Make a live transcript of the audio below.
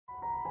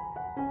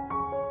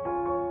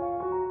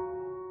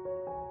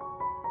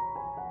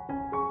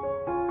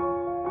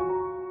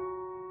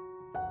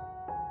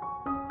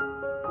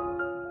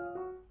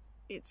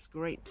It's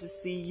great to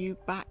see you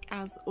back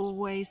as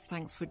always.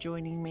 Thanks for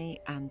joining me,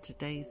 and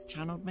today's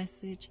channeled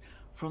message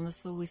from the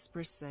Soul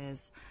Whisperer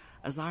says,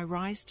 as I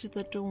rise to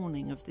the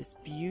dawning of this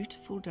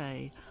beautiful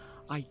day,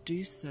 I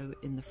do so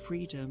in the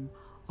freedom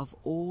of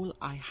all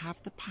I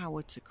have the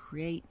power to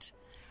create,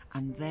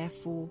 and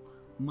therefore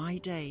my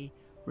day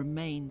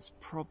remains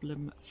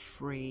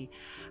problem-free.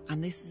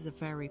 And this is a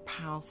very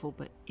powerful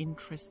but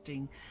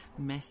interesting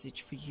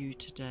message for you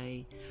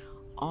today,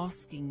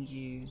 asking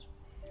you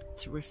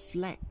to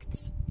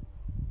reflect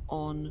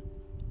on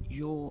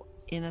your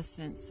inner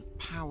sense of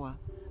power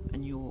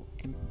and your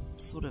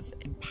sort of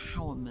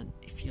empowerment,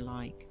 if you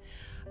like,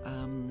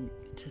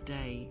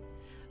 today.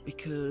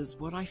 Because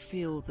what I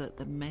feel that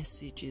the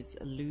message is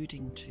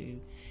alluding to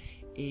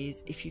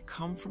is, if you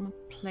come from a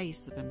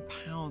place of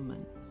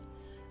empowerment,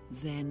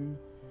 then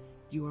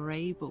you are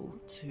able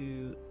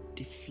to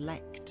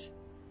deflect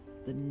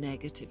the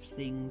negative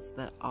things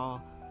that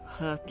are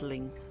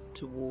hurtling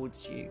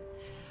towards you.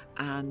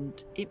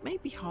 And it may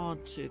be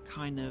hard to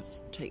kind of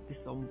take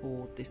this on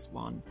board, this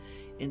one,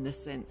 in the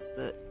sense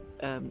that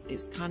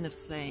it's kind of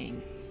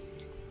saying,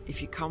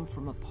 if you come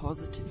from a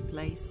positive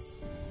place,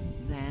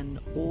 then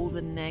all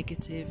the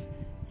negative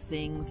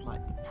things,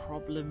 like the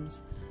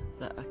problems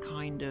that are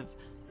kind of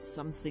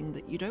something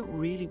that you don't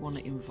really want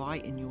to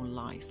invite in your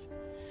life,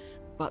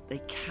 but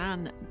they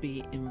can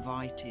be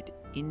invited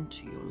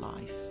into your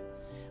life,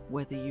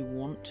 whether you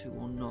want to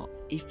or not.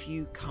 If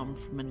you come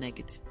from a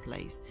negative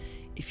place,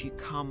 if you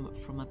come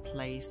from a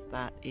place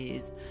that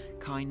is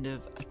kind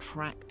of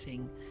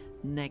attracting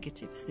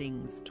negative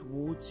things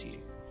towards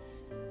you,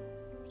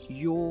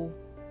 your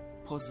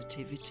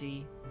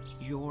positivity,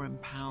 your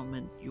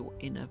empowerment, your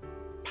inner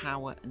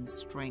power and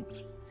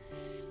strength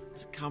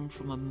to come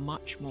from a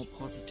much more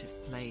positive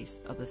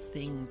place are the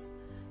things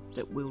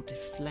that will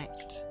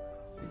deflect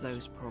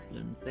those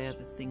problems. They're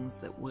the things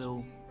that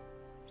will,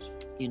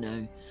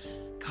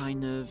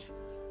 kind of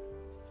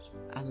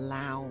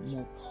allow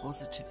more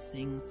positive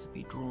things to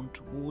be drawn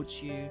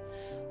towards you.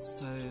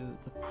 So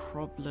the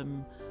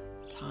problem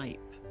type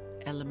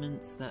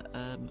elements that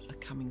are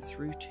coming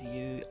through to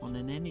you on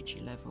an energy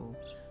level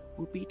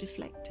will be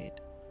deflected,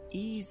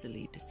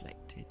 easily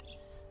deflected,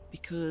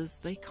 because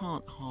they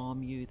can't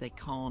harm you. They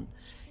can't,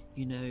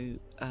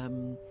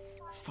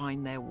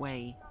 find their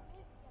way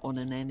on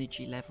an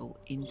energy level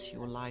into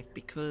your life,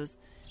 because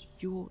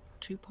you're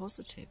too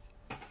positive.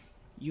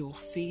 You're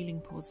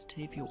feeling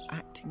positive, you're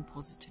acting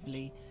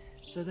positively,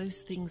 so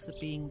those things are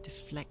being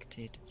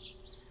deflected.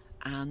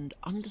 And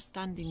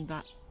understanding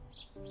that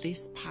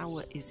this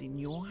power is in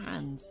your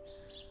hands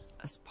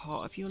as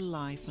part of your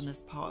life and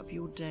as part of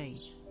your day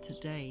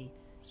today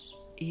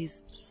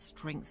is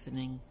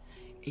strengthening.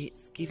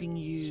 It's giving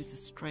you the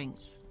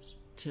strength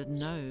to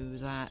know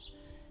that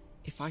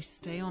if I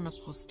stay on a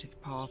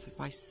positive path, if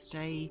I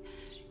stay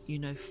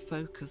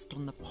focused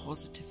on the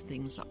positive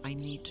things that I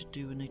need to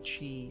do and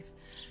achieve,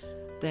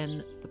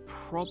 then the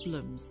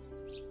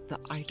problems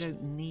that I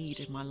don't need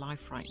in my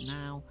life right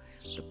now,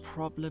 the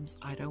problems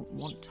I don't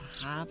want to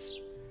have,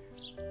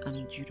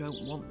 and you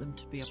don't want them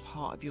to be a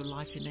part of your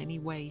life in any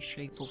way,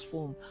 shape or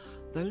form,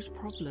 those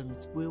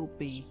problems will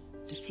be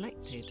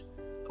deflected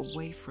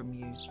away from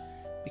you,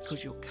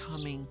 because you're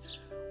coming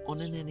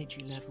on an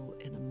energy level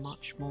in a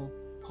much more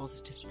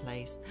positive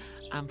place.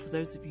 And for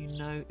those of you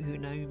who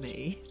know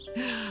me,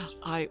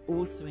 I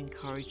also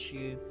encourage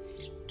you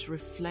to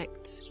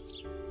reflect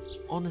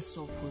on a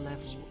soulful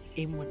level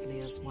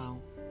inwardly as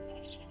well,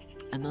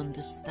 and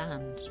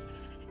understand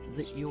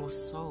that your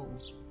soul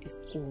is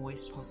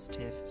always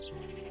positive.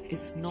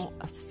 It's not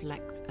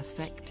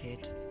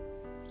affected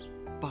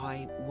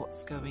by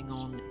what's going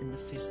on in the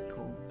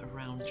physical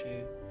around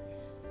you.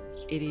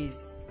 It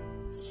is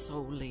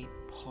solely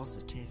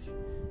positive.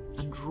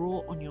 And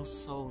draw on your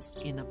soul's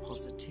inner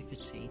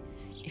positivity.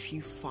 If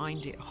you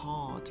find it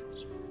hard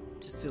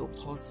to feel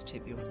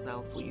positive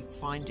yourself, or you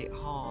find it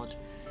hard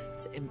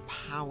to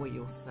empower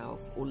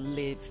yourself or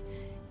live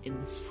in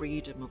the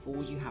freedom of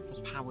all you have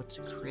the power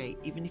to create,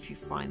 even if you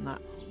find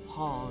that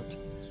hard,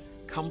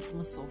 come from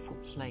a soulful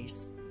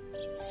place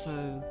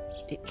so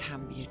it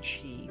can be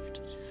achieved.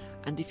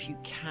 And if you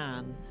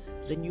can,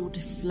 then you're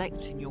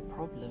deflecting your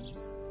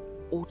problems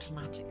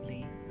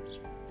automatically.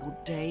 Your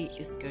day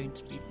is going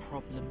to be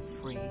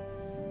problem-free,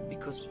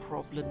 because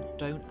problems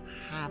don't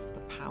have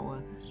the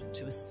power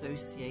to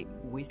associate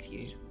with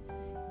you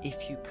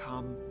if you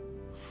come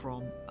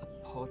from a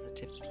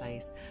positive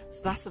place.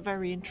 So that's a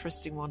very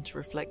interesting one to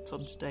reflect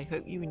on today.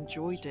 Hope you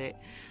enjoyed it.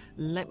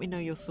 Let me know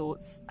your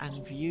thoughts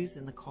and views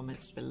in the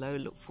comments below.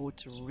 Look forward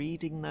to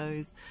reading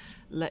those.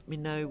 Let me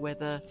know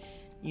whether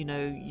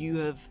you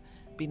have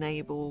been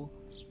able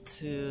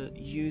to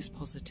use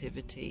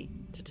positivity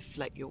to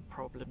deflect your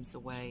problems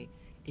away.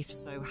 If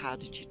so, how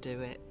did you do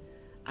it?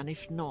 And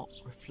if not,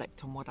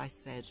 reflect on what I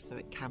said so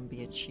it can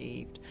be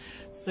achieved.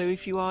 So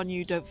if you are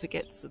new, don't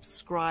forget to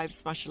subscribe,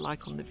 smash a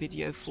like on the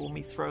video for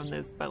me, throw on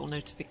those bell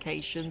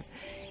notifications.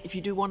 If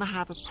you do want to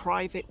have a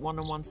private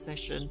one-on-one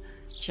session,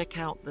 check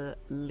out the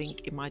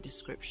link in my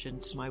description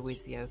to my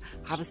Wizio.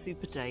 Have a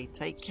super day.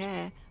 Take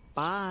care.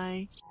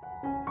 Bye.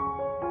 you.